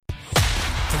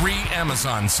Three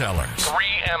Amazon sellers.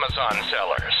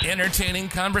 Entertaining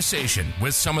conversation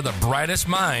with some of the brightest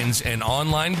minds in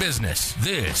online business.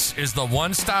 This is the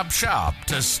one-stop shop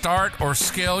to start or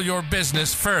scale your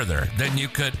business further than you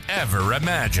could ever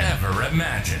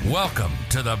imagine. Welcome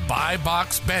to the Buy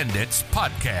Box Bandits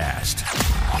podcast.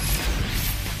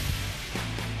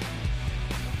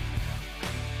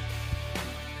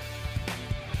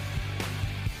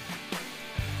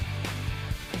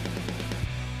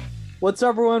 What's up,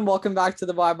 everyone? Welcome back to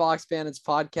the Buy Box Bandits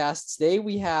podcast. Today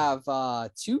we have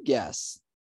two guests.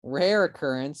 Rare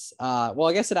occurrence. Well,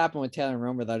 I guess it happened with Taylor and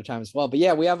Romer the other time as well. But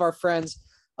yeah, we have our friends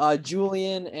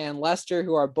Julian and Lester,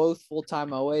 who are both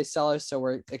full-time OA sellers. So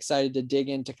we're excited to dig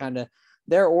into kind of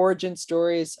their origin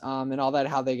stories and all that,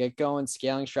 how they get going,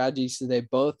 scaling strategies. So they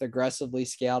both aggressively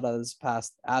scaled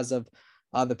as of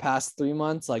the past 3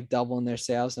 months, like doubling their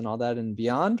sales and all that and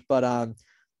beyond. But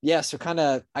yeah, so kind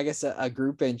of, I guess, a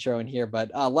group intro in here.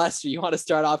 But Lester, you want to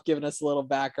start off giving us a little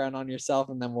background on yourself,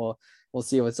 and then we'll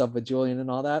see what's up with Julian and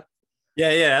all that.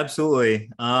 Yeah, absolutely.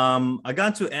 I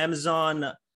got to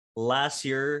Amazon last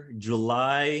year,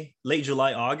 late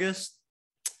July, August.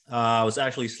 I was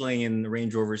actually slinging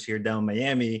Range Rovers here down in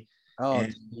Miami. Oh,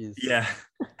 and, geez. Yeah,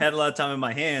 had a lot of time in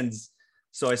my hands.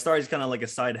 So I started kind of like a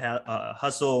side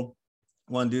hustle,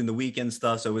 one doing the weekend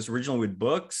stuff. So it was originally with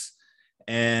books.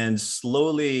 And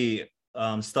slowly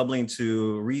stumbling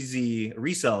to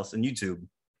resells on YouTube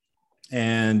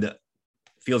and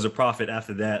Fields of Profit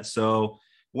after that. So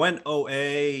went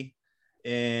OA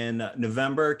in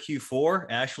November Q4,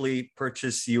 actually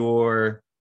purchased your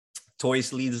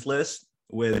Toys Leads list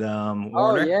with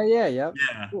Warner. Oh, yeah.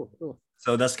 Cool.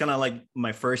 So that's kind of like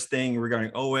my first thing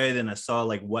regarding OA. Then I saw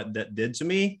like what that did to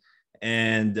me.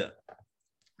 And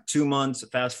 2 months,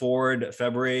 fast forward,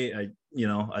 February,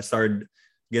 I started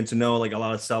getting to know like a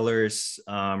lot of sellers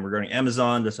regarding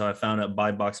Amazon. That's how I found out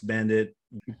Buy Box Bandit,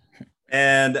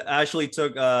 and I actually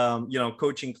took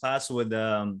coaching class with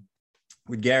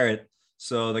Garrett.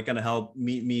 So that kind of helped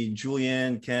meet me,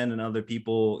 Julian, Ken, and other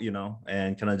people,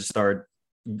 and kind of just start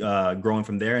growing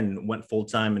from there. And went full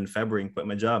time in February and quit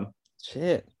my job.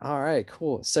 Shit. All right,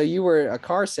 cool. So you were a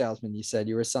car salesman. You said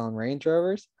you were selling Range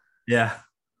Rovers. Yeah.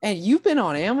 And you've been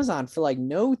on Amazon for like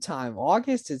no time.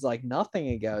 August is like nothing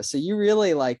ago. So you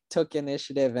really like took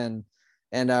initiative and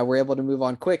were able to move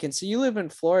on quick. And so you live in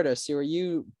Florida. So are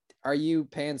you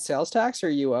paying sales tax or are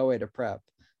you OA to prep?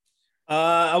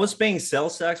 I was paying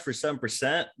sales tax for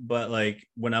 7%, but like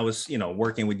when I was,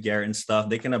 working with Garrett and stuff,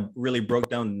 they kind of really broke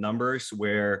down the numbers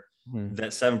where that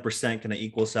 7% kind of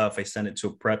equals out if I send it to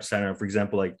a prep center, for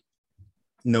example, like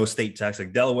no state tax,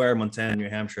 like Delaware, Montana, New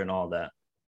Hampshire, and all that.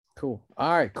 Cool.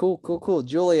 All right. Cool.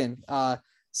 Julian,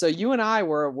 so you and I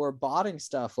were botting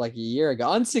stuff like a year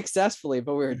ago, unsuccessfully,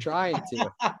 but we were trying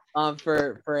to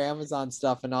for Amazon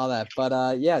stuff and all that.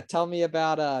 But yeah, tell me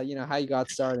about how you got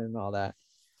started and all that.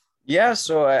 Yeah,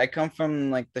 so I come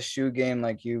from like the shoe game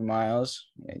like you, Miles.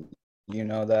 You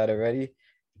know that already.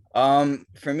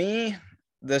 For me,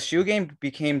 the shoe game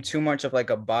became too much of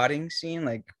like a botting scene,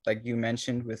 like you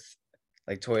mentioned with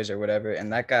like toys or whatever,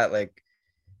 and that got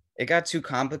it got too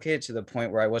complicated to the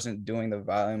point where I wasn't doing the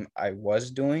volume I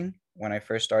was doing when I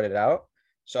first started out.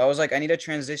 So I was like, I need to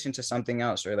transition to something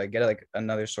else or like get like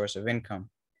another source of income.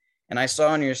 And I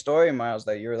saw in your story, Miles,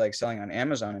 that you were like selling on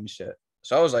Amazon and shit.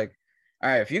 So I was like, all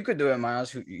right, if you could do it,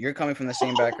 Miles, you're coming from the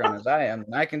same background as I am,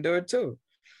 and I can do it too.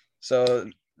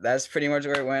 So that's pretty much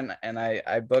where it went. And I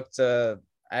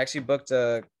actually booked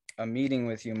a meeting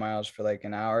with you, Miles, for like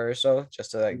an hour or so,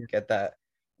 just to like get that,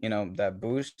 that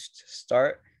boost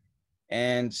start.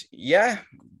 And yeah,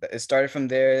 it started from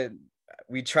there.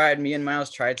 Me and Miles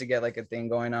tried to get like a thing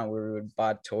going on where we would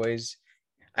buy toys.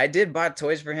 I did buy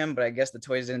toys for him, but I guess the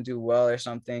toys didn't do well or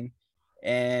something.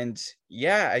 And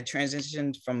yeah, I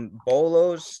transitioned from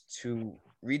Bolos to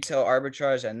retail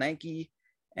arbitrage at Nike.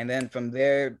 And then from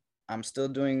there, I'm still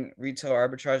doing retail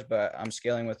arbitrage, but I'm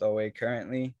scaling with OA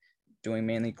currently, doing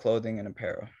mainly clothing and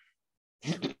apparel.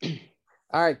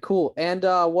 All right, cool. And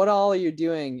what all are you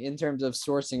doing in terms of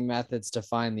sourcing methods to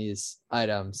find these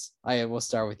items? Will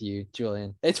start with you,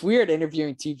 Julian. It's weird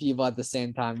interviewing two people at the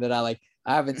same time that I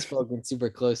haven't spoken super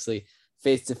closely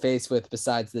face to face with,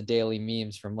 besides the daily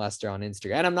memes from Lester on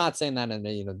Instagram. And I'm not saying that in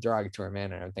a derogatory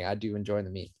manner or everything. I do enjoy the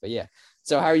memes, but yeah.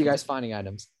 So how are you guys finding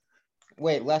items?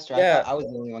 Wait, Lester, Yeah. I thought I was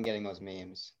the only one getting those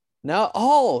memes.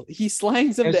 No, he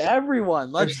slangs them to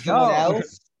everyone. Let's There's go. someone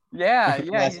else? Yeah.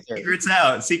 Lester.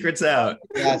 Secrets out.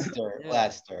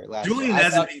 Lester. Julian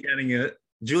hasn't been getting it.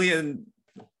 Julian's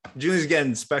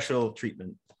getting special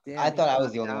treatment. Damn, I thought I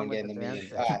was the down only one with getting the memes.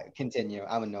 banter. All right, continue.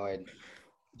 I'm annoyed.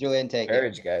 Julian, take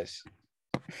Courage, it. guys.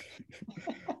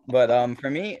 But for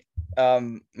me,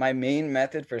 my main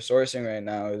method for sourcing right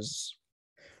now is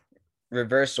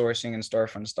reverse sourcing and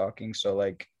storefront stalking. So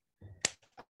like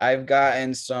I've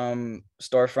gotten some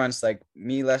storefronts, like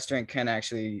me, Lester, and Ken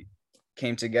actually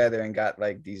came together and got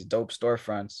like these dope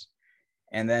storefronts.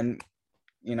 And then,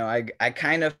 I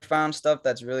kind of found stuff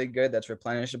that's really good, that's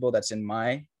replenishable, that's in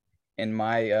my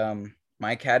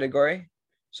category.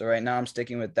 So right now I'm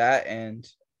sticking with that. And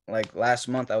like last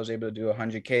month I was able to do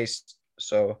 100K.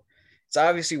 So it's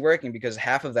obviously working because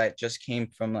half of that just came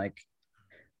from like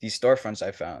these storefronts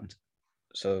I found.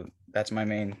 So that's my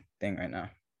main thing right now.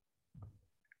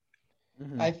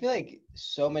 I feel like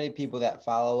so many people that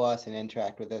follow us and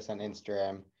interact with us on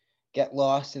Instagram get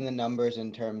lost in the numbers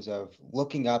in terms of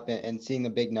looking up and seeing the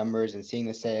big numbers and seeing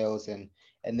the sales and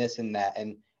this and that.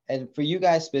 And for you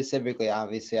guys specifically,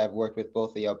 obviously, I've worked with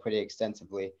both of y'all pretty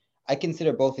extensively. I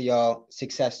consider both of y'all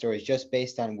success stories just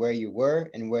based on where you were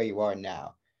and where you are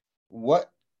now.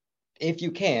 What, if you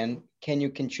can you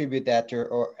contribute that to,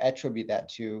 or attribute that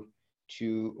to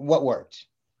what worked?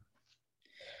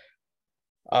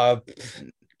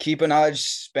 Keep a knowledge,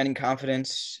 spending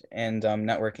confidence, and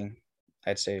networking,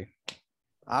 I'd say.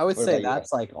 I would What say about you?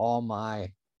 that's like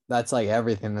that's like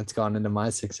everything that's gone into my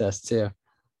success too.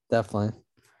 Definitely.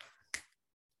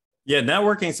 Yeah,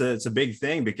 networking it's a big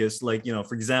thing because, like,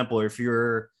 for example, if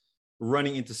you're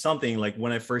running into something, like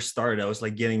when I first started, I was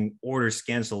like getting orders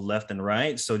canceled left and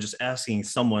right. So just asking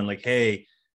someone like, hey,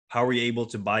 how are you able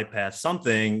to bypass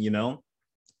something,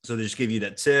 So they just give you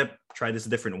that tip, try this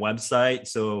different website.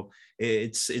 So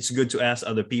it's good to ask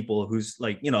other people who's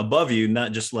like, above you,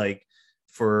 not just like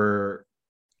for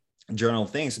journal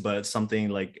things, but something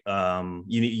like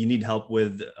you need help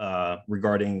with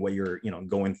regarding what you're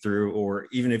going through, or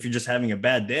even if you're just having a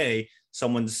bad day,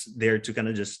 someone's there to kind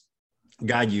of just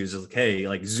guide you. Is like, hey,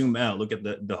 like zoom out, look at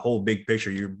the whole big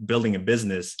picture. You're building a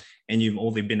business and you've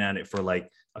only been at it for like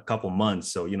a couple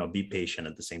months, so be patient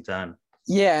at the same time.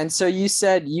 Yeah, and so you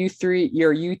said you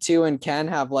two and Ken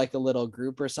have like a little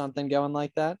group or something going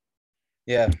like that?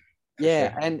 Yeah.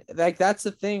 Yeah, Sure. and like that's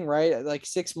the thing, right? Like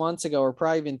 6 months ago, or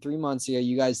probably even 3 months ago,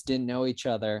 you guys didn't know each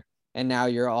other, and now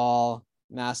you're all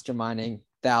masterminding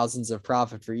thousands of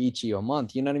profit for each of you a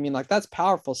month. You know what I mean? Like that's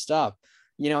powerful stuff,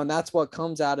 and that's what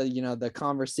comes out of the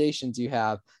conversations you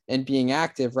have and being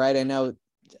active, right? I know,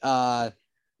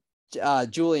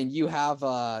 Julian, you have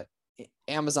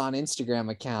Amazon Instagram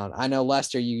account. I know,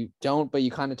 Lester, you don't, but you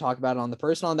kind of talk about it on the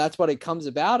personal, and that's what it comes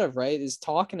about of, right? Is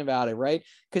talking about it, right?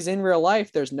 Because in real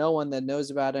life, there's no one that knows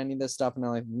about any of this stuff and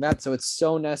like that. So it's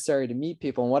so necessary to meet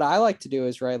people. And what I like to do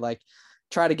is, right, like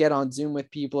try to get on Zoom with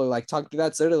people or like talk to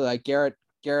that. So literally like Garrett,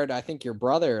 I think your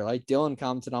brother, like Dylan,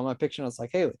 commented on my picture and I was like,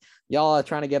 hey, y'all are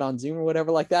trying to get on Zoom or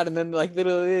whatever like that. And then like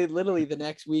literally the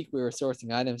next week we were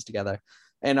sourcing items together.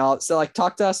 And so like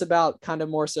talk to us about kind of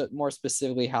more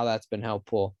specifically how that's been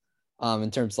helpful in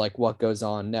terms of like what goes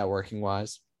on networking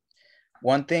wise.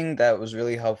 One thing that was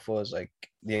really helpful is like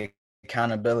the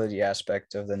accountability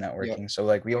aspect of the networking. So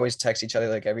like we always text each other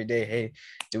like every day, hey,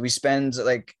 did we spend,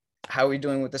 like, how are we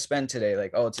doing with the spend today?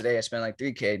 Like, oh, today I spent like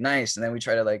 3K, nice. And then we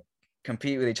try to like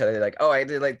compete with each other, like, oh, I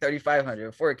did like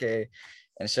 3,500, 4K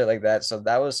and shit like that. So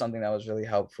that was something that was really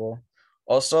helpful.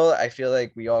 Also, I feel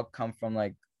like we all come from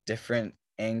like different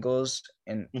angles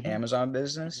in Amazon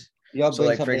business. Y'all So bring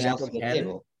like, for something else example, to the Ken,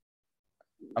 table.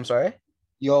 I'm sorry?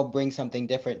 You all bring something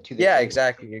different to the Yeah, table.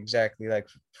 exactly. Like,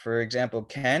 for example,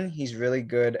 Ken, he's really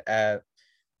good at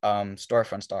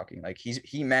storefront stalking. Like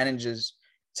he manages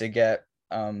to get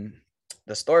the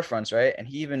storefronts, right? And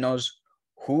he even knows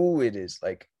who it is.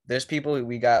 Like there's people who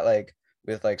we got like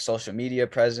with like social media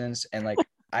presence, and like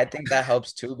I think that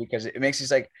helps too, because it makes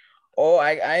us like, oh,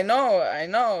 I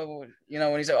know,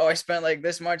 when he said, oh, I spent like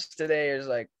this much today, it's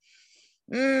like,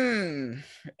 and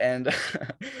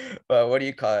but what do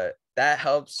you call it? That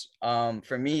helps.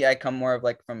 For me, I come more of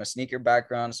like from a sneaker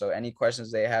background, so any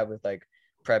questions they have with like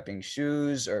prepping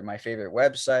shoes or my favorite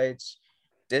websites,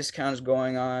 discounts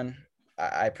going on,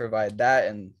 I provide that,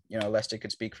 and Lester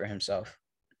could speak for himself.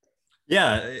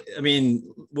 Yeah, I mean,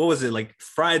 what was it, like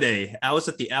Friday? I was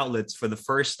at the outlets for the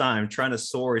first time trying to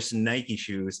source Nike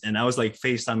shoes, and I was like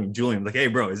FaceTiming Julian, like, "Hey,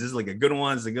 bro, is this like a good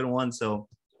one? Is it a good one?" So,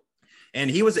 and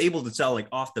he was able to tell like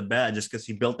off the bat just because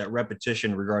he built that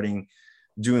repetition regarding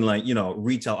doing like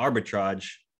retail arbitrage,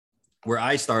 where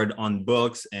I started on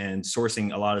books and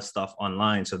sourcing a lot of stuff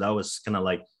online. So that was kind of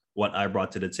like what I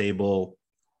brought to the table,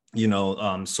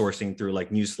 sourcing through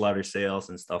like newsletter sales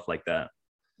and stuff like that.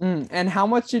 And how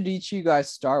much did each of you guys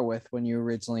start with when you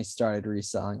originally started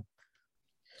reselling?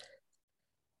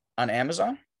 On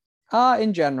Amazon?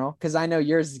 In general, because I know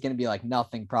yours is going to be like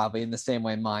nothing, probably in the same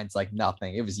way mine's like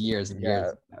nothing. It was years and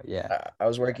years ago. Yeah. I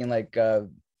was working like a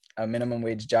minimum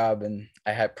wage job, and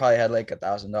I had probably had like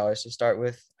 $1,000 to start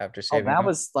with after Oh, saving that up.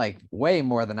 was like way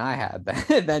more than I had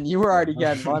then. Then you were already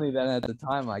getting money then at the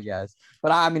time, I guess.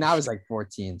 But I mean, I was like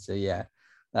 14, so yeah,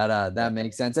 that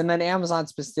makes sense. And then Amazon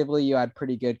specifically, you had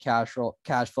pretty good cash flow,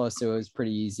 so it was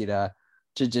pretty easy to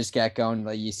just get going.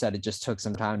 Like you said, it just took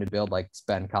some time to build like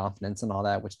spend confidence and all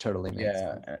that, which totally makes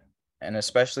sense. And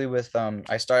especially with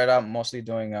I started out mostly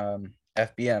doing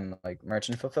FBM, like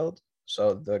merchant fulfilled,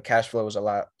 so the cash flow was a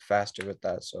lot faster with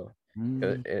that, so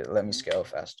it let me scale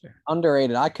faster.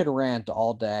 Underrated. I could rant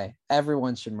all day.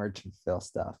 Everyone should merchant fulfill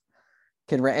stuff.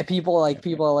 Can rant. People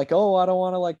are like, oh, I don't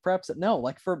want to like preps it. No,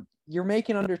 like you're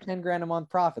making under 10 grand a month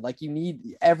profit. Like you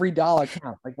need every dollar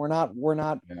count. Like we're not,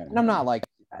 and I'm not like,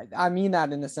 I mean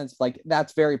that in the sense of like,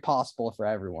 that's very possible for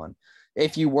everyone.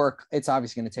 If you work, it's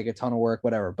obviously going to take a ton of work,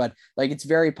 whatever, but like, it's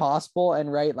very possible. And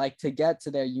right, like to get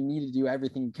to there, you need to do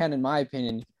everything you can, in my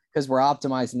opinion, because we're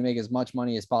optimizing to make as much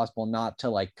money as possible, not to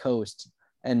like coast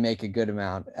and make a good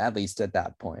amount, at least at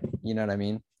that point. You know what I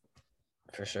mean?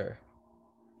 For sure.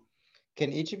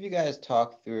 Can each of you guys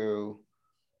talk through,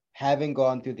 having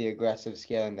gone through the aggressive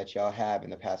scaling that y'all have in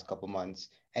the past couple months,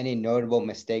 any notable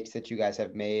mistakes that you guys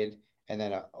have made? And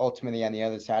then ultimately on the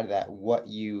other side of that, what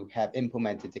you have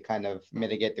implemented to kind of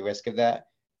mitigate the risk of that?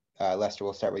 Lester,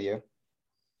 we'll start with you.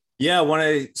 Yeah, when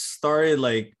I started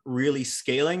like really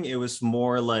scaling, it was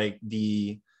more like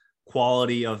the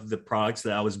quality of the products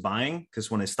that I was buying.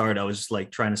 Because when I started, I was just like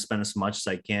trying to spend as much as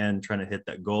I can, trying to hit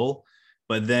that goal.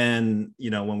 But then,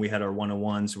 when we had our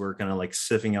one-on-ones, we're kind of like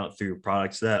sifting out through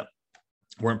products that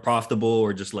weren't profitable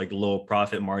or just like low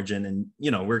profit margin. And,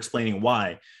 we're explaining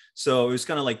why. So it was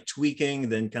kind of like tweaking,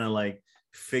 then kind of like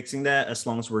fixing that, as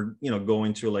long as we're,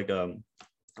 going through like a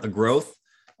growth.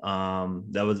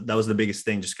 That was the biggest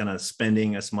thing, just kind of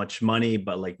spending as much money,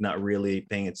 but like not really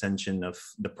paying attention of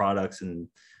the products and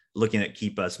looking at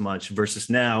Keepa as much, versus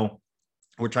now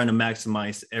we're trying to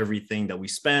maximize everything that we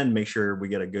spend, make sure we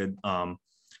get a good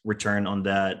return on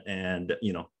that, and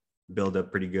build a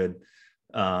pretty good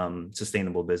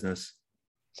sustainable business.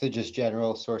 So just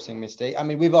general sourcing mistake. I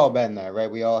mean, we've all been there,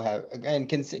 right? We all have, and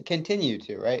can continue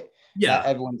to, right? Yeah, not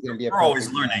everyone's going to be we're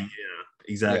always learning. Yeah,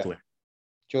 exactly. Yeah.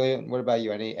 Julian, what about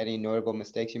you? Any notable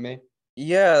mistakes you made?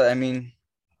 Yeah, I mean,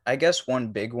 I guess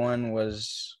one big one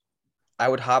was I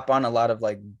would hop on a lot of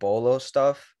like Bolo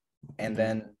stuff, and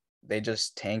then they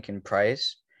just tank in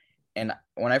price. And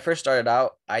when I first started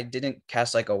out, I didn't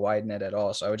cast like a wide net at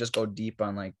all. So I would just go deep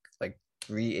on like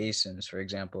 3 ASINs, for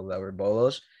example, that were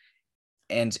Bolos.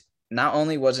 And not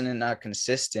only wasn't it not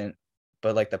consistent,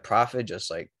 but like the profit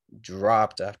just like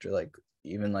dropped after like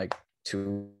even like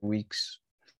 2 weeks.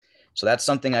 So that's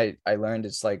something I learned.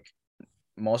 It's like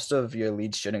most of your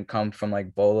leads shouldn't come from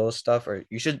like Bolo stuff, or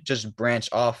you should just branch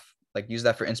off, like use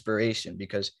that for inspiration,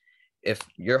 because if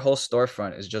your whole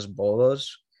storefront is just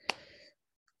Bolos,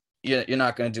 you're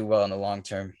not going to do well in the long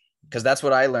term, because that's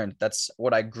what I learned. That's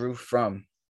what I grew from.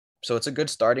 So it's a good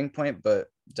starting point, but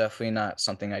definitely not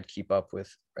something I'd keep up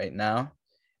with right now.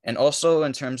 And also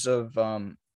in terms of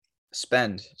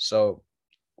spend. So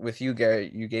with you,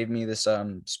 Garrett, you gave me this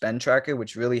spend tracker,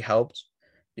 which really helped,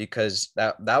 because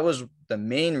that was the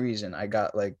main reason I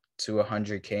got like to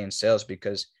 100K in sales,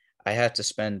 because I had to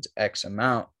spend X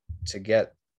amount to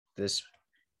get this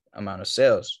amount of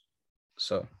sales.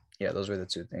 So yeah, those were the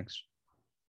two things.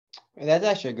 That's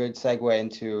actually a good segue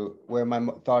into where my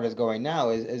thought is going now,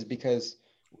 is because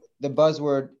the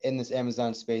buzzword in this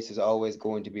Amazon space is always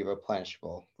going to be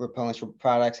replenishable. Replenishable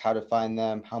products, how to find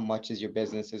them, how much is your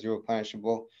business is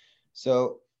replenishable.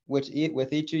 So with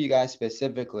each of you guys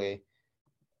specifically,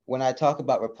 when I talk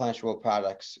about replenishable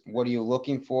products, what are you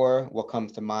looking for? What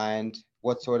comes to mind?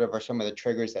 What sort of are some of the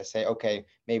triggers that say, okay,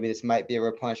 maybe this might be a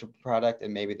replenishable product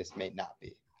and maybe this may not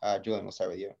be? Julian, we'll start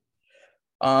with you.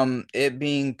 It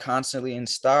being constantly in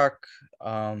stock,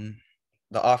 the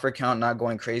offer count not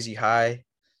going crazy high,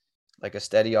 like a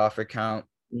steady offer count.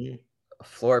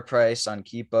 Floor price on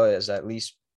Keepa is at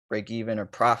least break even or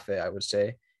profit, I would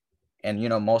say. And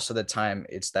most of the time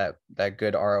it's that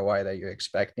good ROI that you're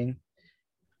expecting.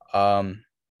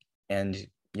 And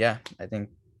yeah, I think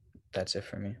that's it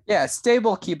for me. Yeah,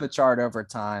 stable Keepa chart over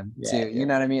time too. Yeah. You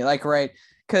know what I mean? Like, right.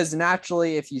 Because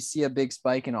naturally, if you see a big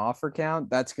spike in offer count,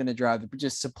 that's going to drive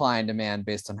just supply and demand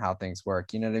based on how things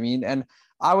work. You know what I mean? And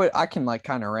I can like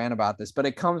kind of rant about this, but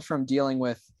it comes from dealing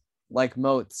with like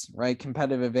moats, right?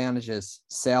 Competitive advantages,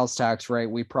 sales tax, right?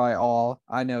 We probably all,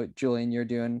 I know, Julian, you're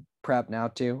doing prep now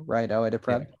too, right? OA to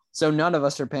prep. Yeah. So none of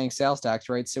us are paying sales tax,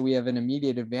 right? So we have an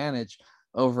immediate advantage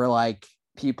over like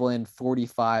people in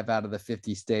 45 out of the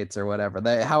 50 states or whatever.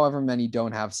 However many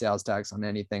don't have sales tax on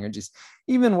anything, or just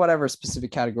even whatever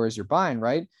specific categories you're buying,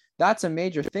 right? That's a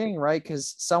major thing, right?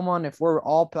 Because if we're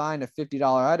all buying a $50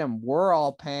 item, we're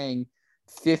all paying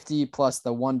 50 plus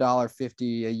the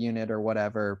 $1.50 a unit or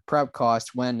whatever prep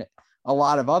cost, when a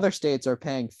lot of other states are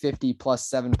paying 50 plus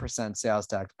 7% sales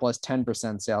tax plus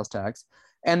 10% sales tax.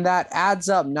 And that adds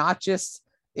up, not just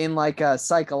in like a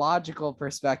psychological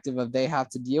perspective of they have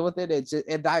to deal with it. It's just,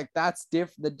 that's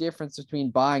the difference between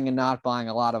buying and not buying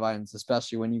a lot of items,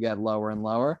 especially when you get lower and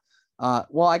lower.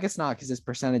 Well, I guess not, because it's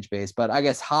percentage based, but I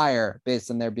guess higher based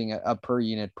on there being a per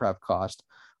unit prep cost,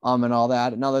 and all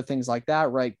that and other things like that,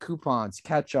 right? Coupons,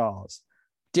 catch-alls,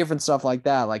 different stuff like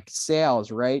that, like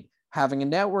sales, right? Having a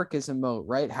network is a moat,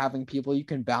 right? Having people you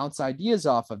can bounce ideas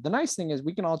off of. The nice thing is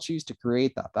we can all choose to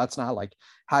create that. That's not like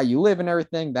how you live and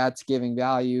everything. That's giving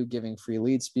value, giving free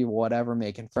leads to people, whatever,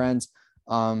 making friends.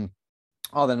 Other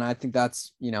than I think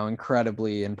that's,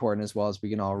 incredibly important, as well as we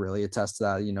can all really attest to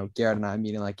that. Garrett and I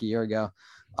meeting like a year ago,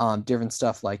 different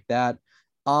stuff like that.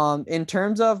 In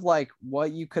terms of like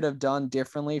what you could have done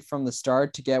differently from the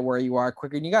start to get where you are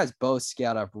quicker, and you guys both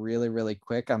scaled up really, really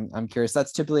quick. I'm curious.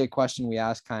 That's typically a question we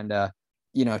ask kind of,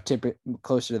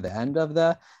 closer to the end of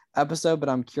the episode, but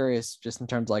I'm curious just in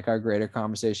terms of like our greater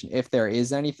conversation, if there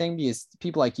is anything, because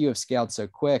people like you have scaled so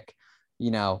quick,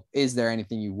 is there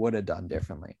anything you would have done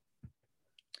differently?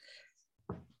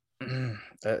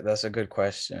 That's a good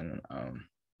question.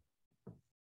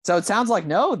 So it sounds like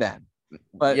no then.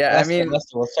 But yeah,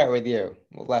 Lester, we'll start with you.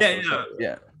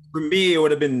 Yeah. For me, it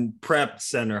would have been prep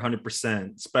center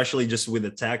 100%, especially just with the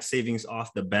tax savings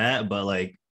off the bat. But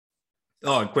like,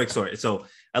 quick story. So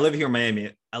I live here in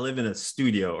Miami. I live in a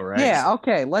studio, all right? Yeah,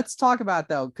 okay. Let's talk about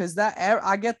though, because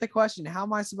I get the question, how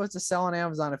am I supposed to sell on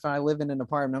Amazon if I live in an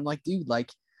apartment? I'm like, dude, like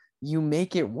you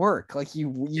make it work. Like you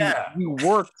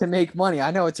work to make money.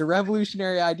 I know it's a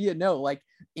revolutionary idea. No, like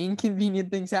inconvenient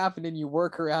things happen and you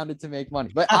work around it to make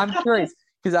money. But I'm curious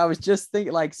because I was just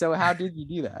thinking, like, so how did you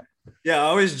do that? Yeah, I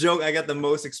always joke I got the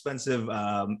most expensive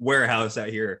warehouse out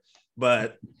here.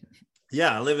 But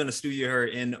yeah, I live in a studio here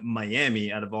in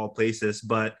Miami, out of all places.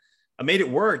 But I made it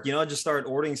work. I just started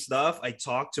ordering stuff. I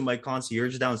talked to my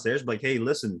concierge downstairs, like, hey,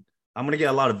 listen, I'm going to get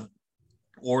a lot of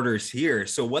orders here.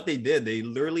 So what they did, they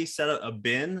literally set up a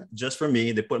bin just for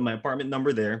me. They put my apartment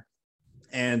number there,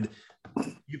 and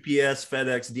UPS,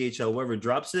 FedEx, DHL, whoever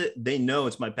drops it, they know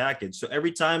it's my package. So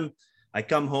every time I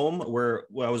come home where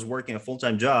I was working a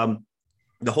full-time job,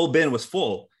 the whole bin was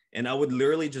full, and I would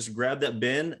literally just grab that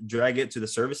bin, drag it to the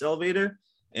service elevator,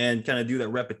 and kind of do that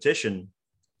repetition.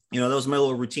 That was my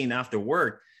little routine after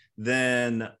work.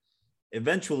 Then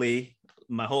eventually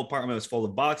my whole apartment was full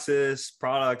of boxes,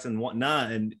 products, and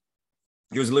whatnot. And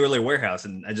it was literally a warehouse,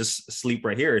 and I just sleep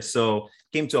right here. So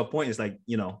came to a point, it's like,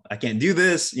 I can't do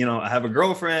this. I have a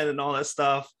girlfriend and all that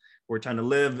stuff. We're trying to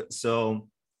live. So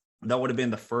that would have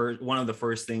been one of the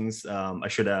first things I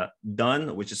should have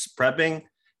done, which is prepping.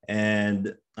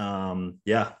 And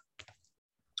yeah.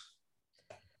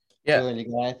 Julian,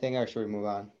 you got anything, or should we move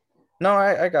on? No,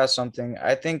 I got something.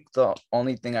 I think the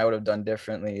only thing I would have done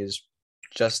differently is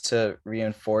just to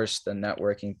reinforce the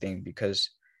networking thing, because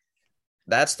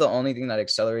that's the only thing that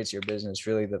accelerates your business,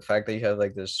 really. The fact that you have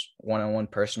like this one-on-one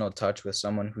personal touch with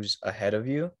someone who's ahead of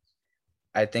you,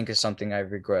 I think is something I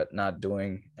regret not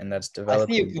doing, and that's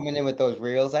developing. I see you coming in with those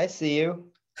reels. I see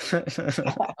you.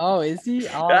 Oh, is he?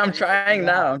 I'm trying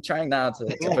now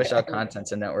to push out content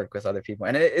to network with other people,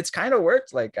 and it's kind of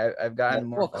worked. Like I've gotten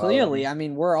more. Well, clearly, I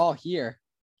mean, we're all here.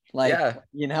 Like,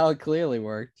 yeah. It clearly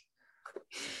worked.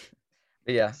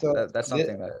 But yeah, so that's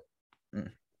something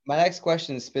My next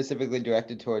question is specifically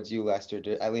directed towards you, Lester,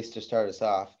 at least to start us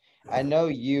off. I know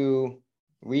you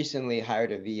recently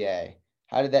hired a VA.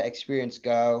 How did that experience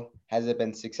go? Has it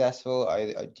been successful?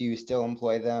 Do you still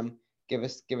employ them? Give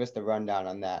us the rundown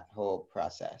on that whole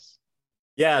process.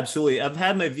 Yeah, absolutely. I've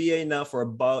had my VA now for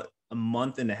about a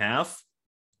month and a half.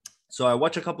 So I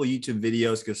watch a couple of YouTube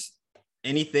videos, because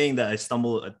anything that I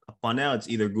stumble upon now, it's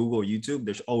either Google or YouTube.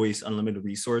 There's always unlimited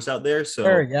resource out there. So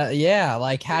sure, yeah.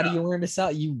 Like, how do you learn to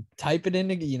sell? You type it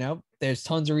into, there's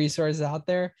tons of resources out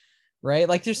there, right?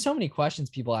 Like, there's so many questions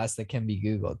people ask that can be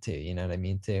Googled too. You know what I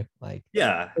mean? Too. Like,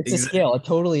 yeah, it's a skill. It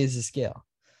totally is a skill.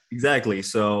 Exactly.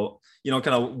 So, kind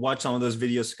of watch some of those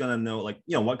videos, kind of know, like,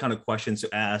 what kind of questions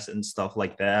to ask and stuff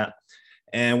like that.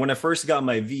 And when I first got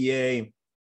my VA,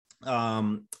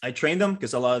 I trained them,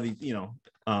 because a lot of the,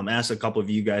 asked a couple of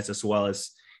you guys as well,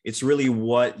 as it's really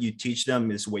what you teach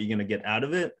them is what you're going to get out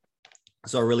of it.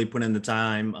 So I really put in the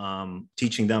time,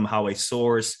 teaching them how I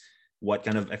source, what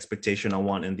kind of expectation I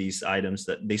want in these items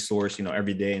that they source,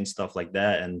 every day and stuff like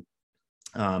that. And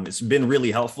It's been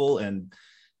really helpful. And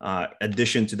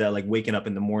addition to that, like waking up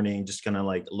in the morning, just kind of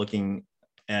like looking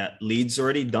at leads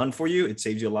already done for you, it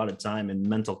saves you a lot of time and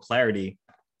mental clarity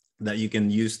that you can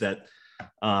use that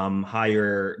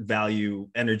higher value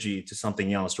energy to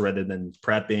something else rather than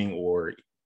prepping or,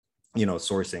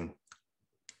 sourcing.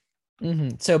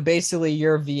 So basically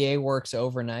your VA works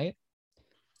overnight.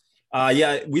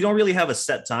 Yeah, we don't really have a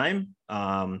set time.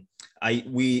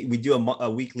 We do a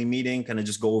weekly meeting, kind of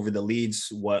just go over the leads,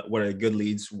 what are good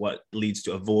leads, what leads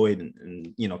to avoid,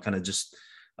 and kind of just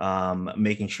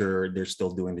making sure they're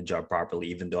still doing the job properly,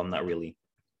 even though I'm not really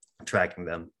tracking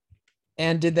them.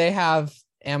 And did they have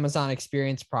Amazon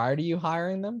experience prior to you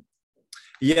hiring them?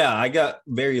 Yeah, I got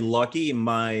very lucky.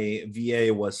 My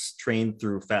VA was trained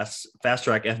through Fast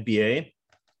Track FBA.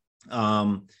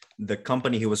 The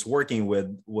company he was working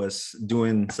with was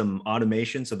doing some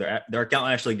automation, so their account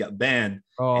actually got banned.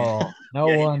 Oh, no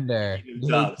wonder.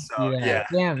 Yeah.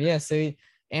 Damn, yeah. So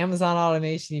Amazon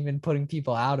automation even putting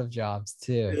people out of jobs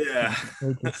too. Yeah.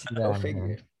 Go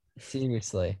figure.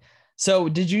 Seriously. So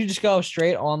did you just go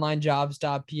straight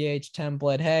onlinejobs.ph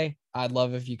template? Hey, I'd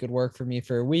love if you could work for me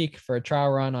for a week for a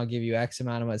trial run. I'll give you X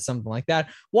amount of money, something like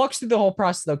that. Walks through the whole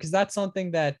process though, because that's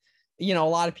something that, a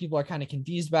lot of people are kind of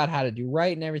confused about how to do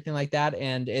right and everything like that.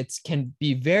 And it can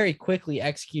be very quickly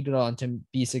executed on to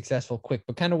be successful quick,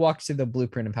 but kind of walks through the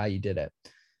blueprint of how you did it.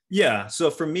 Yeah.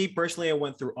 So for me personally, I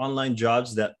went through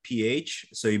onlinejobs.ph.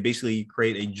 So you basically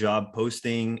create a job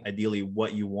posting, ideally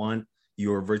what you want,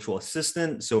 your virtual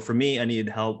assistant. So for me, I needed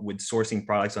help with sourcing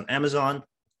products on Amazon.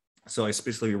 So I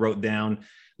specifically wrote down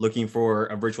looking for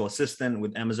a virtual assistant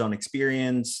with Amazon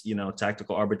experience,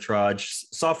 tactical arbitrage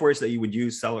softwares that you would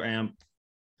use, SellerAmp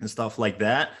and stuff like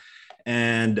that.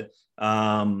 And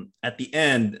at the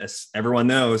end, as everyone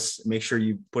knows, make sure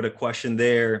you put a question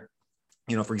there.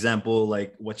 For example,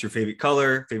 like what's your favorite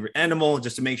color, favorite animal,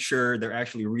 just to make sure they're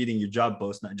actually reading your job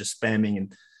post, not just spamming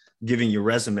and giving your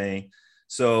resume.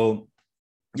 So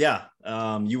yeah,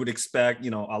 you would expect, a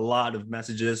lot of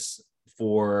messages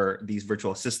for these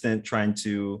virtual assistant trying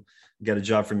to get a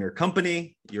job from your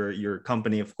company, your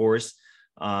company, of course.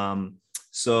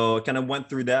 So I kind of went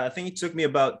through that. I think it took me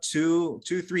about 3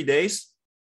 days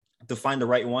to find the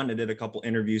right one. I did a couple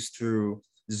interviews through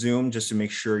Zoom just to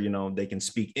make sure, they can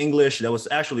speak English. That was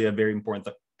actually a very important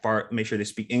part. Make sure they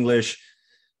speak English,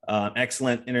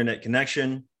 excellent internet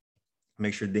connection,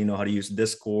 make sure they know how to use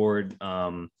Discord,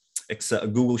 Excel,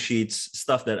 Google Sheets,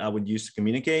 stuff that I would use to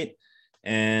communicate.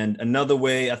 And another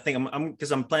way, I think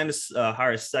I'm planning to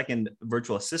hire a second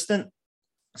virtual assistant.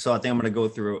 So I think I'm going to go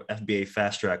through FBA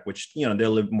Fast Track, which, they're a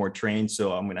little bit more trained.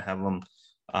 So I'm going to have them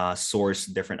source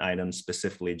different items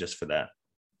specifically just for that.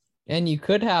 And you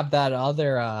could have that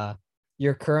other,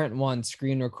 your current one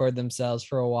screen record themselves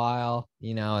for a while,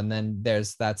 and then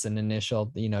that's an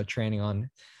initial, training on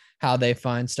how they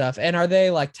find stuff. And are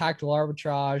they like tactical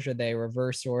arbitrage? Are they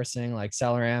reverse sourcing like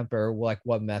SellerAmp, or like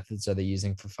what methods are they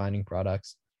using for finding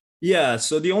products? Yeah,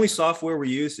 so the only software we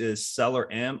use is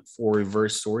SellerAmp for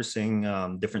reverse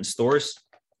sourcing different stores.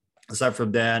 Aside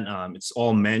from that, it's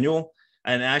all manual.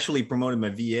 And I actually promoted my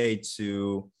VA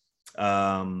to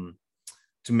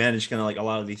manage kind of like a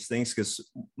lot of these things, because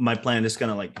my plan is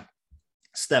kind of like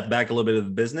step back a little bit of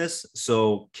the business.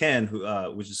 So Ken, who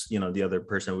which is the other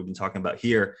person we've been talking about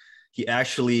here, he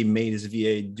actually made his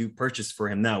VA do purchase for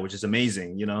him now, which is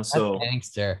amazing. So that's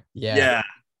gangster. Yeah.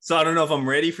 So I don't know if I'm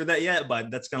ready for that yet, but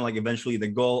that's kind of like eventually the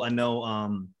goal. I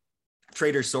know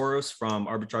Trader Soros from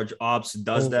Arbitrage Ops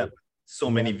does that with so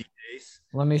many VAs.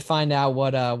 Let me find out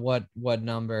what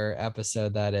number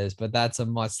episode that is, but that's a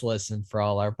must listen for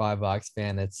all our Buy Box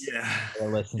fans. They're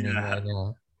listening right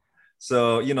now.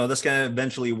 So, that's kind of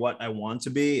eventually what I want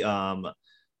to be, and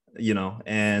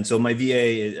so my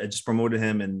VA, I just promoted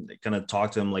him and kind of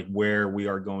talked to him like where we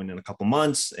are going in a couple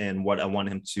months and what I want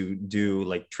him to do,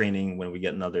 like training when we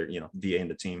get another, VA in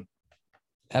the team.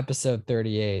 Episode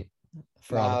 38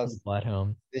 for all the people at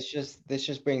home. This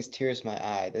just brings tears to my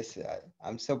eye.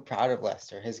 I'm so proud of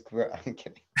Lester. His growth. I'm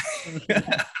kidding.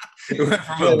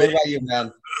 What about you,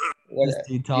 man? Do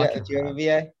you have a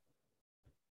VA?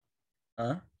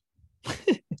 Huh?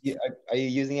 Are you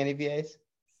using any VAs?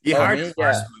 Yeah.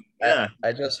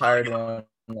 I just hired one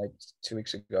like 2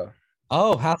 weeks ago.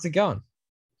 Oh, how's it going?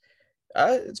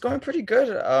 It's going pretty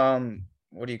good.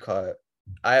 What do you call it?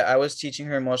 I was teaching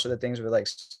her most of the things with like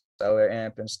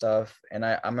SellerAmp and stuff, and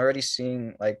I'm already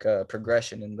seeing like a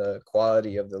progression in the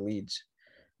quality of the leads.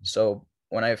 So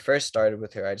when I first started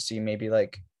with her, I'd see maybe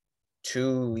like 2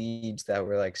 leads that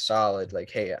were like solid,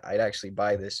 like, hey, I'd actually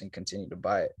buy this and continue to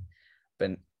buy it.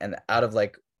 And out of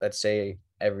like, let's say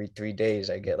every 3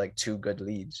 days, I get like 2 good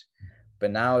leads.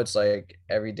 But now it's like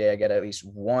every day I get at least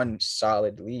one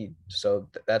solid lead. So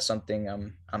that's something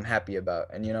I'm happy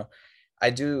about. And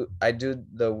I do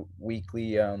the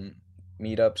weekly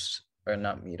meetups, or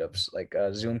not meetups, like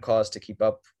Zoom calls to keep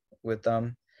up with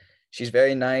them. She's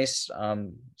very nice.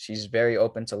 She's very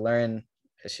open to learn.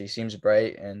 She seems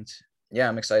bright, and yeah,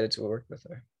 I'm excited to work with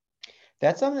her.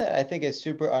 That's something that I think is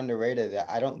super underrated that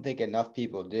I don't think enough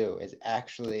people do, is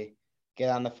actually get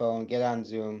on the phone, get on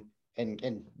Zoom,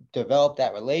 and develop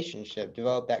that relationship,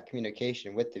 develop that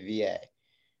communication with the VA.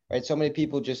 Right? So many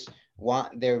people just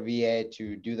want their VA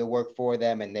to do the work for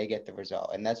them and they get the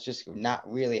result. And that's just not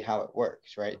really how it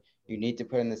works, right? You need to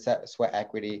put in the sweat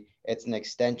equity. It's an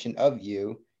extension of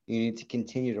you. You need to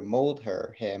continue to mold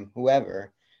her, him,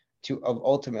 whoever, to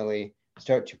ultimately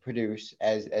start to produce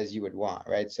as you would want,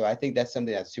 right? So I think that's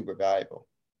something that's super valuable.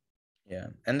 Yeah,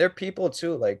 and they're people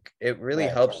too. Like it really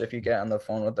Right. helps if you get on the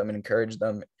phone with them and encourage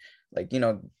them, like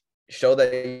show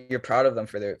that you're proud of them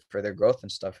for their growth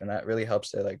and stuff, and that really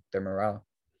helps their morale.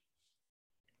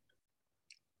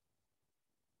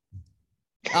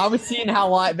 I was seeing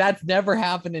how that's never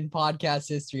happened in podcast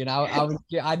history, and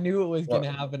I knew it was going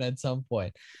to happen at some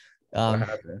point. What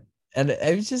happened? And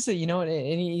it was just an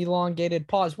elongated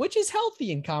pause, which is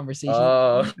healthy in conversation.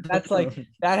 Oh, That's like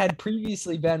that had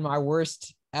previously been my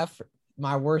worst effort,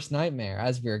 my worst nightmare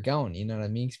as we were going. You know what I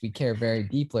mean? Because we care very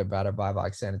deeply about our buy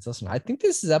box standards. Listen, I think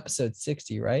this is episode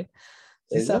 60, right?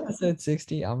 Is this episode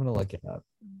 60? I'm gonna look it up.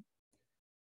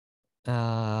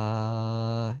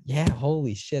 Yeah,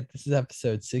 holy shit, this is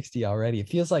episode 60 already. It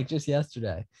feels like just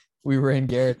yesterday we were in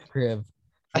Garrett's crib.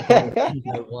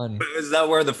 One. Is that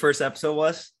where the first episode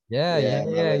was? Yeah.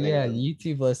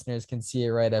 YouTube listeners can see it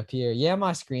right up here. Yeah,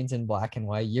 my screen's in black and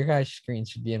white. Your guys' screen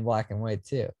should be in black and white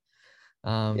too.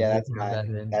 Yeah, that's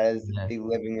mine. That is the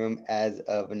living room as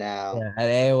of now. Yeah, at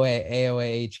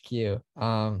AOA HQ.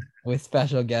 With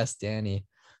special guest Danny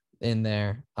in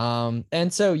there.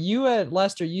 And so you at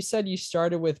Lester, you said you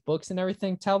started with books and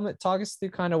everything. Talk us through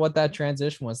kind of what that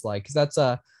transition was like, because that's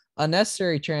a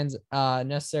necessary transition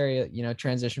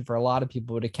for a lot of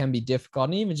people, but it can be difficult.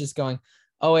 And even just going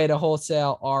OA to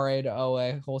wholesale, RA to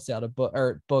OA, wholesale to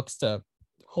books to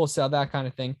wholesale, that kind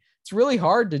of thing. It's really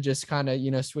hard to just kind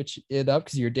of, switch it up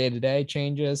because your day-to-day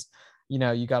changes.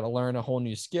 You got to learn a whole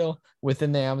new skill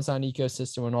within the Amazon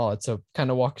ecosystem and all that. So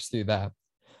kind of walk us through that.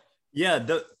 Yeah,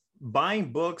 the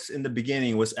buying books in the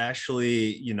beginning was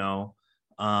actually,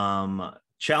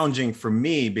 challenging for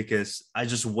me because I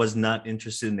just was not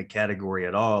interested in the category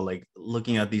at all. Like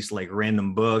looking at these like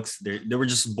random books, they were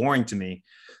just boring to me.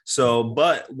 So,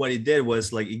 but what it did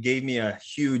was like, it gave me a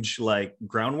huge like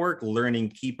groundwork, learning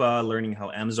Keepa, learning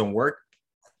how Amazon worked,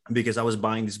 because I was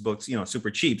buying these books, super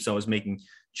cheap. So I was making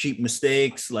cheap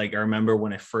mistakes. Like I remember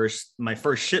when my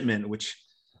first shipment, which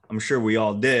I'm sure we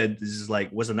all did, this is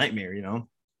like, was a nightmare, Yeah.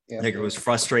 Like it was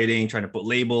frustrating trying to put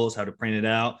labels, how to print it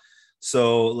out.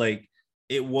 So like,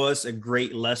 it was a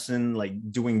great lesson,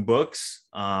 like doing books,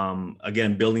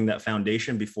 again, building that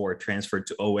foundation before it transferred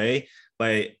to OA.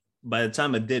 By the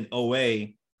time I did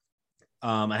OA,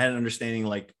 I had an understanding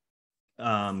like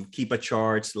Keepa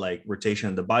charts, like rotation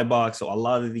of the buy box. So a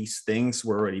lot of these things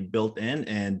were already built in,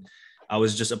 and I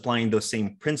was just applying those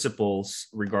same principles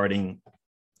regarding,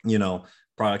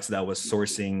 products that I was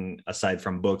sourcing aside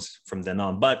from books from then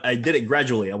on. But I did it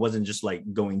gradually. I wasn't just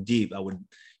like going deep. I would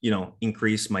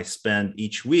increase my spend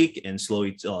each week and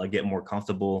slowly till I get more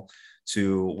comfortable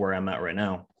to where I'm at right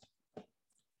now.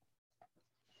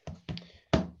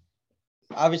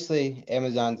 Obviously,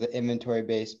 Amazon's an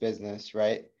inventory-based business,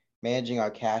 right? Managing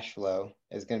our cash flow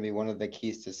is going to be one of the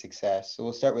keys to success. So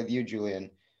we'll start with you, Julian.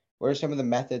 What are some of the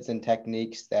methods and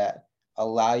techniques that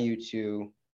allow you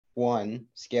to, one,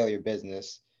 scale your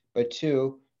business, but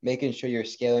two, making sure you're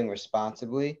scaling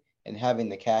responsibly and having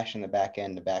the cash in the back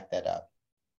end to back that up?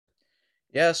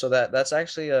 Yeah, so that's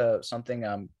actually something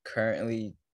I'm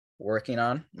currently working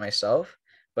on myself,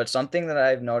 but something that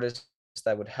I've noticed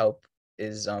that would help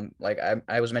is like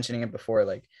I was mentioning it before,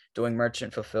 like doing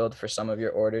merchant fulfilled for some of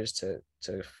your orders to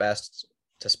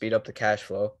speed up the cash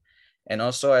flow. And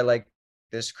also I like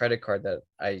this credit card that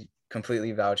I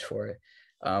completely vouch for,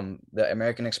 the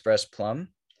American Express Plum,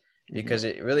 because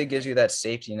it really gives you that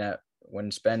safety net when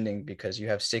spending, because you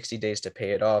have 60 days to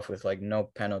pay it off with like no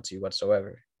penalty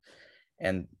whatsoever.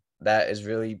 And that is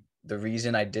really the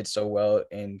reason I did so well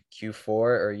in Q4,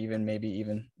 or maybe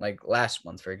even like last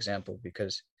month, for example,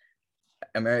 because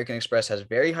American Express has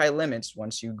very high limits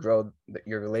once you grow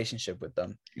your relationship with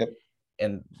them. Yep.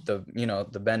 And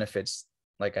the benefits,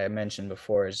 like I mentioned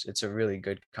before, it's a really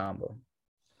good combo.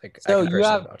 Like, so you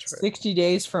have 60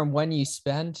 days from when you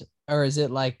spend, or is it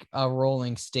like a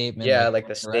rolling statement? Yeah, like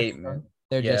the statement.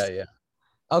 They're Yeah, just yeah.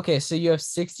 okay. So you have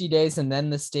 60 days and then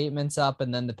the statement's up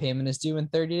and then the payment is due in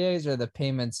 30 days, or the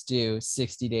payment's due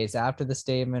 60 days after the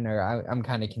statement, or I'm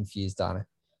kind of confused on it.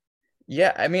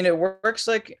 Yeah, I mean, it works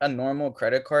like a normal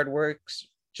credit card works,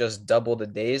 just double the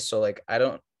days. So like I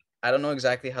don't know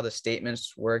exactly how the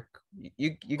statements work.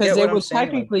 You Because get it what I'm would saying?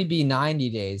 Like, technically be 90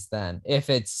 days then if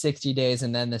it's 60 days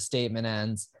and then the statement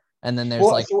ends and then there's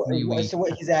Well, like 3 weeks. so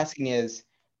what he's asking is,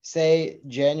 say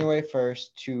January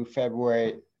 1st to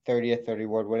February 30th,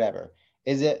 31st, whatever.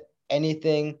 Is it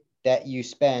anything that you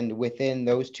spend within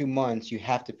those 2 months you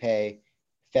have to pay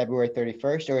February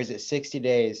 31st, or is it 60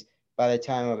 days by the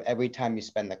time of every time you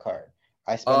spend the card?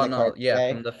 I spend oh the card no, yeah,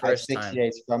 today, from the I have first 60 time.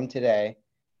 days from today,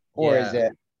 or is Yeah,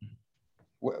 it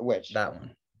which? that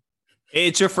one.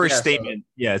 It's your first Yeah, so statement.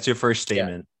 Yeah, it's your first yeah.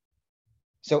 statement.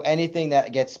 So anything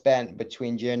that gets spent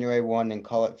between January 1 and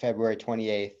call it February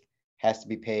 28th has to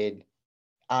be paid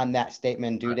on that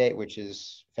statement due date, which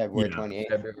is February Yeah. 28th.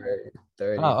 February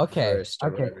Oh, okay. 31st or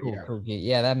Okay, whatever. cool, Yeah. cool.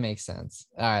 Yeah, that makes sense.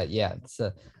 All right, yeah.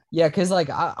 So yeah, because like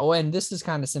when this is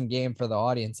kind of some game for the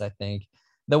audience, I think.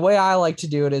 The way I like to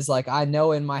do it is like I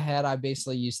know in my head I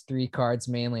basically use 3 cards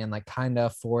mainly and like kind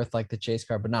of fourth like the chase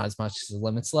card, but not as much as the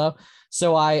limit's low.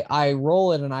 So I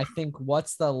roll it and I think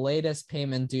what's the latest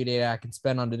payment due date I can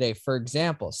spend on today. For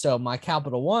example, so my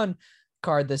Capital One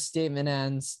card, the statement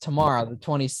ends tomorrow, the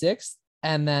 26th,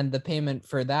 and then the payment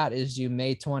for that is due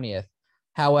May 20th.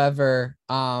 However,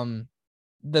 the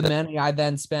money I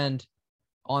then spend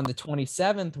on the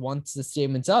 27th, once the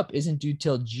statement's up, isn't due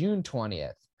till June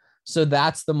 20th. So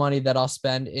that's the money that I'll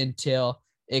spend until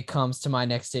it comes to my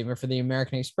next statement for the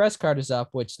American Express card is up,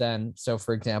 which then, so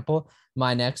for example,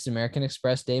 my next American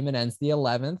Express statement ends the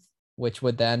 11th, which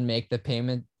would then make the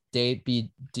payment date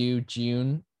be due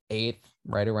June 8th,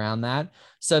 right around that.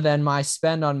 So then my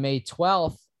spend on May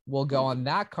 12th will go on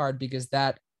that card because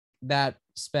that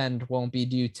spend won't be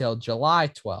due till July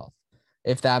 12th,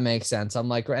 if that makes sense. I'm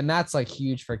like, and that's like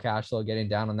huge for cash flow getting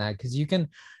down on that because you can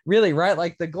really, right?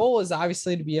 Like the goal is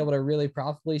obviously to be able to really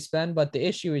profitably spend, but the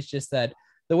issue is just that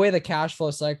the way the cash flow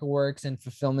cycle works and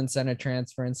fulfillment center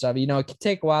transfer and stuff, it can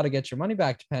take a while to get your money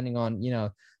back depending on,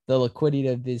 the liquidity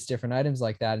of these different items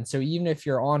like that. And so even if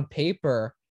you're on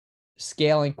paper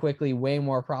scaling quickly, way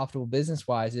more profitable business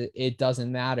wise, it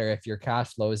doesn't matter if your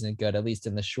cash flow isn't good, at least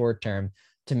in the short term,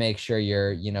 to make sure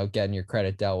you're, getting your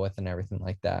credit dealt with and everything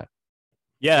like that.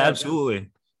 Yeah,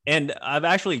 absolutely. And I've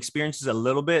actually experienced this a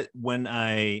little bit when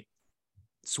I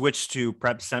switched to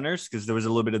prep centers because there was a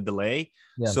little bit of delay.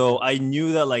 Yeah. So I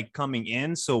knew that like coming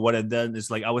in. So what I did is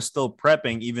like I was still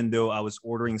prepping, even though I was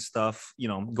ordering stuff,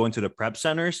 going to the prep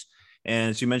centers.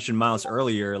 And as you mentioned, Miles,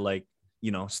 earlier, like,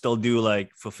 still do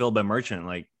like fulfilled by merchant.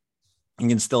 Like you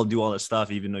can still do all this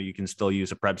stuff, even though you can still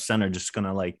use a prep center, just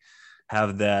gonna like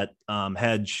have that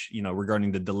hedge,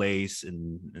 regarding the delays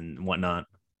and whatnot.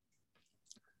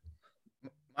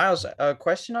 Miles, a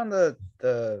question on the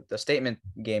statement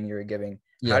game you were giving.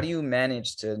 Yeah. How do you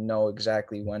manage to know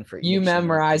exactly when for You each?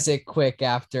 memorize it quick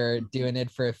after doing it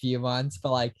for a few months,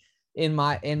 but like in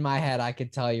my head, I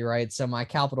could tell you, right? So my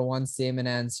Capital One statement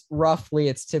ends roughly,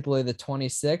 it's typically the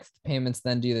 26th. Payments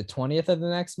then due the 20th of the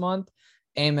next month.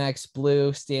 Amex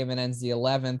Blue statement ends the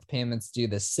 11th, payments due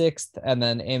the 6th, and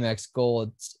then Amex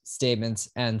Gold statements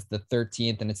ends the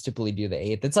 13th, and it's typically due the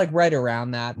 8th. It's like right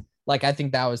around that. Like, I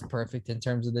think that was perfect in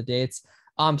terms of the dates.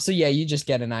 So yeah, you just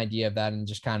get an idea of that and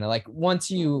just kind of like once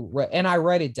and I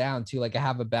write it down too, like I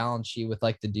have a balance sheet with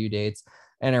like the due dates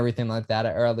and everything like that,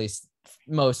 or at least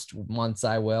most months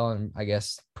I will, and I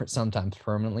guess sometimes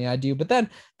permanently I do. But then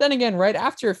again, right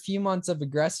after a few months of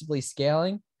aggressively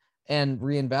scaling and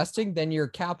reinvesting, then your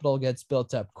capital gets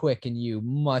built up quick and you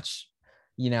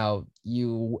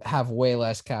have way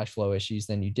less cash flow issues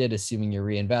than you did assuming you're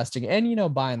reinvesting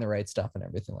and, buying the right stuff and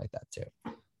everything like that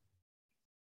too.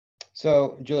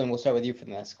 So Julian, we'll start with you for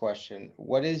the next question.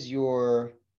 What is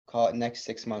your next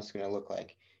 6 months going to look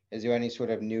like? Is there any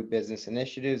sort of new business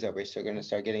initiatives? Are we still going to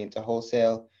start getting into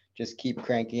wholesale? Just keep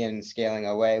cranking and scaling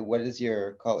away. What is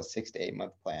your 6 to 8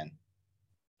 month plan?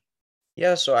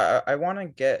 Yeah, so I want to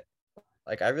get,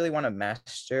 like, I really want to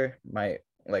master my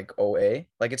like OA.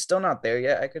 Like it's still not there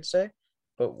yet, I could say,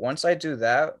 but once I do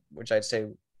that, which I'd say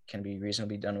can be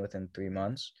reasonably done within 3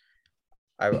 months,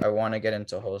 I want to get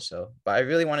into wholesale. But I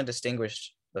really want to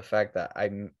distinguish the fact that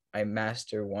I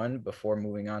master one before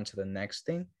moving on to the next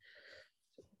thing.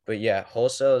 But yeah,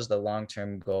 wholesale is the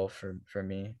long-term goal for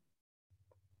me.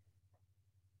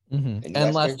 Mm-hmm.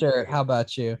 And Lester, how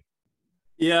about you?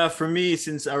 Yeah, for me,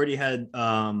 since I already had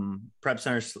prep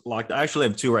centers locked, I actually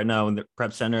have 2 right now in the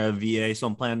prep center of VA. So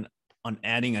I'm planning on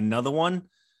adding another one.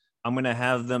 I'm going to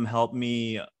have them help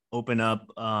me open up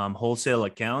wholesale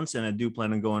accounts, and I do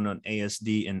plan on going on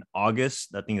ASD in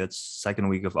August. I think that's second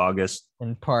week of August.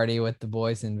 And party with the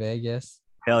boys in Vegas.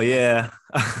 Hell yeah.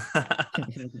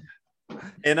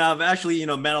 And I've actually,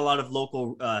 met a lot of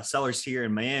local sellers here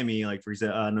in Miami. Like, for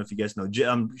example, I don't know if you guys know,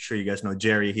 I'm sure you guys know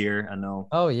Jerry here. I know.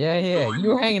 Oh yeah. You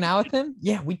were hanging out with him?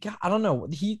 Yeah, I don't know.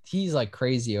 He's like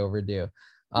crazy overdue.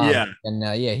 Yeah. And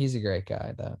yeah, he's a great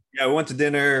guy though. Yeah, we went to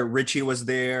dinner. Richie was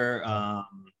there.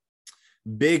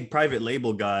 Big private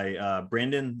label guy,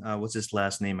 Brandon. What's his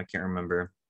last name? I can't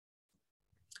remember.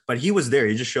 But he was there.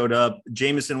 He just showed up.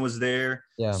 Jameson was there.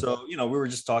 Yeah. So, we were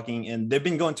just talking, and they've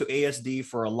been going to ASD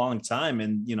for a long time.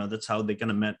 And, that's how they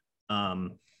kind of met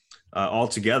all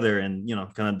together. And,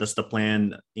 kind of that's the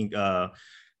plan.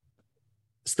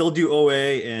 Still do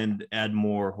OA and add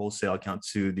more wholesale account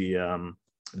to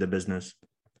the business.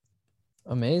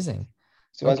 Amazing.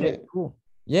 So Okay, cool.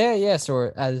 Yeah.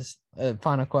 So as a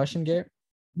final question, Garrett.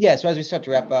 Yeah, so as we start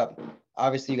to wrap up,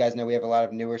 obviously you guys know we have a lot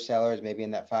of newer sellers, maybe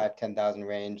in that 5,000-10,000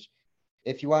 range.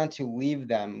 If you wanted to leave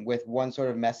them with one sort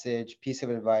of message, piece of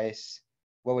advice,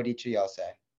 what would each of y'all say?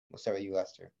 We'll start with you,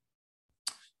 Lester.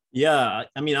 Yeah,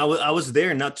 I mean, I was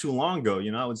there not too long ago.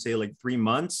 I would say like 3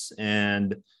 months,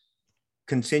 and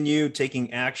continue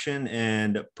taking action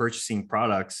and purchasing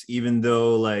products, even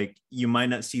though like you might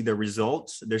not see the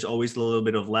results. There's always a little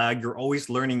bit of lag. You're always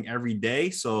learning every day.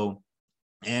 So,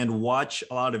 and watch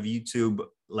a lot of YouTube,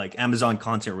 like Amazon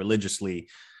content religiously.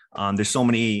 There's so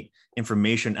many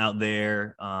information out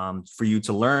there for you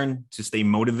to learn, to stay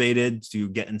motivated, to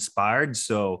get inspired.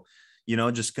 So,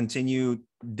 just continue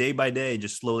day by day,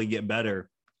 just slowly get better.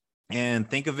 And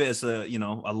think of it as a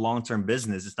long-term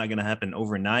business. It's not going to happen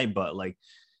overnight, but like,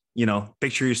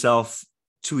 picture yourself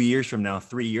 2 years from now,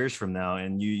 3 years from now,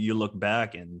 and you look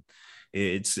back, and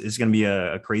it's going to be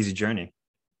a crazy journey.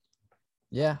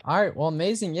 Yeah. All right. Well,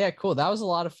 amazing. Yeah, cool. That was a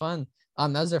lot of fun.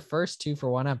 That was their first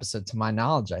 2-for-1 episode, to my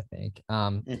knowledge, I think.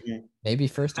 Maybe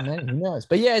first of many, who knows?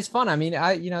 But yeah, it's fun. I mean,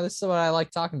 this is what I like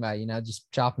talking about,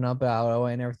 just chopping up about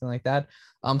OA and everything like that.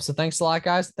 So thanks a lot,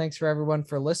 guys. Thanks for everyone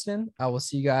for listening. I will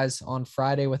see you guys on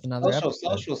Friday with another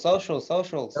episode.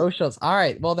 Socials. All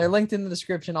right. Well, they're linked in the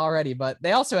description already, but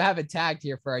they also have it tagged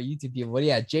here for our YouTube people. But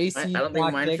yeah, JC. I don't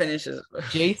think mine finishes.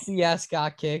 JCS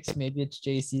got kicks. Maybe it's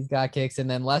JC's got kicks. And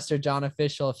then Lester John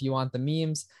Official, if you want the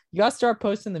memes. You got to start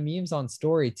posting the memes on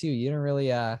story too. You didn't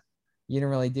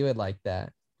really do it like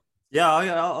that. Yeah,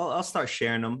 I'll start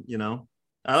sharing them.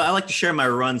 I like to share my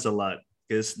runs a lot,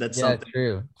 because that's something.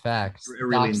 True. Facts.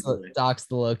 Really docs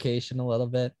the location a little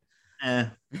bit.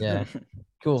 Yeah.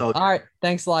 Cool. All right.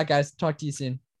 Thanks a lot, guys. Talk to you soon.